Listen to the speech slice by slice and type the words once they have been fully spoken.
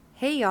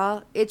Hey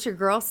y'all, it's your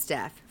girl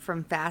Steph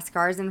from Fast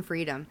Cars and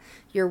Freedom,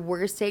 your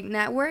Worst Take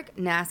Network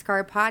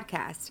NASCAR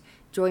podcast.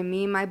 Join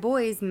me and my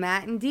boys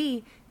Matt and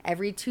Dee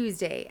every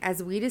Tuesday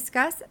as we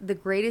discuss the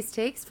greatest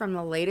takes from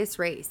the latest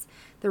race,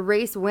 the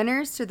race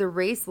winners to the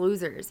race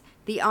losers,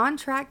 the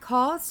on-track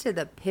calls to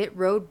the pit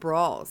road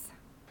brawls.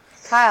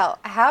 Kyle,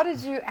 how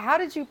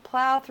did you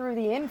plow through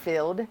the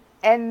infield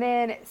and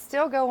then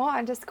still go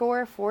on to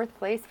score a fourth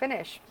place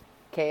finish?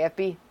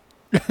 KFB.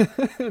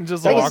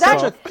 Just That was walk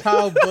such off. a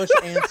Kyle Busch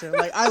answer.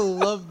 Like, I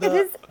love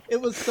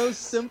it was so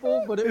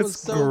simple, but it was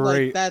It's so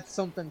great. like that's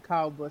something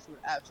Kyle Busch would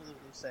absolutely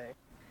say.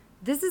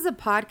 This is a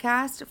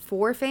podcast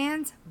for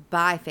fans,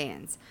 by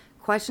fans.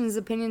 Questions,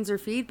 opinions, or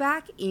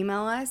feedback,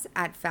 email us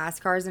at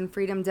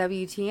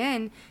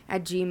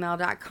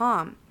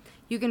fastcarsandfreedomwtn@gmail.com.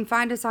 You can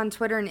find us on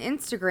Twitter and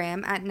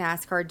Instagram at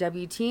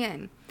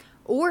NASCARWTN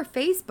or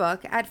Facebook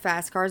at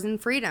Fast Cars and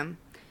Freedom.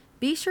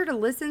 Be sure to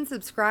listen,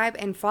 subscribe,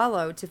 and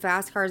follow to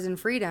Fast Cars and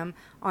Freedom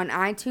on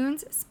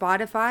iTunes,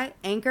 Spotify,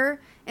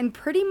 Anchor, and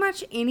pretty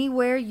much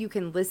anywhere you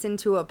can listen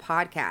to a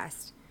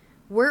podcast.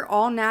 We're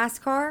all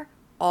NASCAR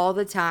all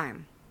the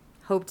time.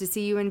 Hope to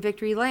see you in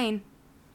Victory Lane.